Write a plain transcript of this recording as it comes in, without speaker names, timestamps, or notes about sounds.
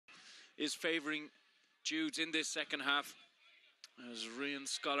is favouring Judes in this second half. As Rian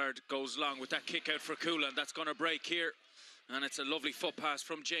Scollard goes long with that kick out for Cuala, and that's going to break here. And it's a lovely foot pass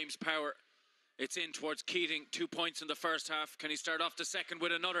from James Power. It's in towards Keating, 2 points in the first half. Can he start off the second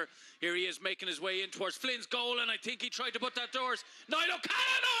with another? Here he is making his way in towards Flynn's goal, and I think he tried to put that doors. Niall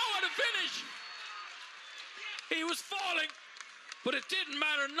Callaghan, oh, what a finish! He was falling, but it didn't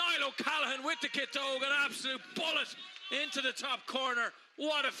matter. Niall Callaghan with the Kitog, an absolute bullet into the top corner.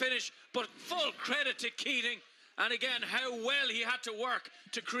 What a finish, but full credit to Keating. And again, how well he had to work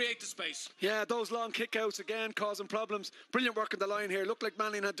to create the space. Yeah, those long kick-outs again causing problems. Brilliant work in the line here. Looked like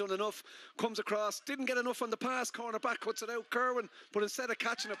Mannion had done enough. Comes across, didn't get enough on the pass. Corner back, cuts it out. Kerwin, but instead of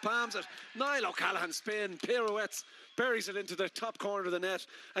catching it, palms it. Niall O'Callaghan spin, pirouettes, buries it into the top corner of the net.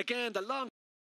 Again, the long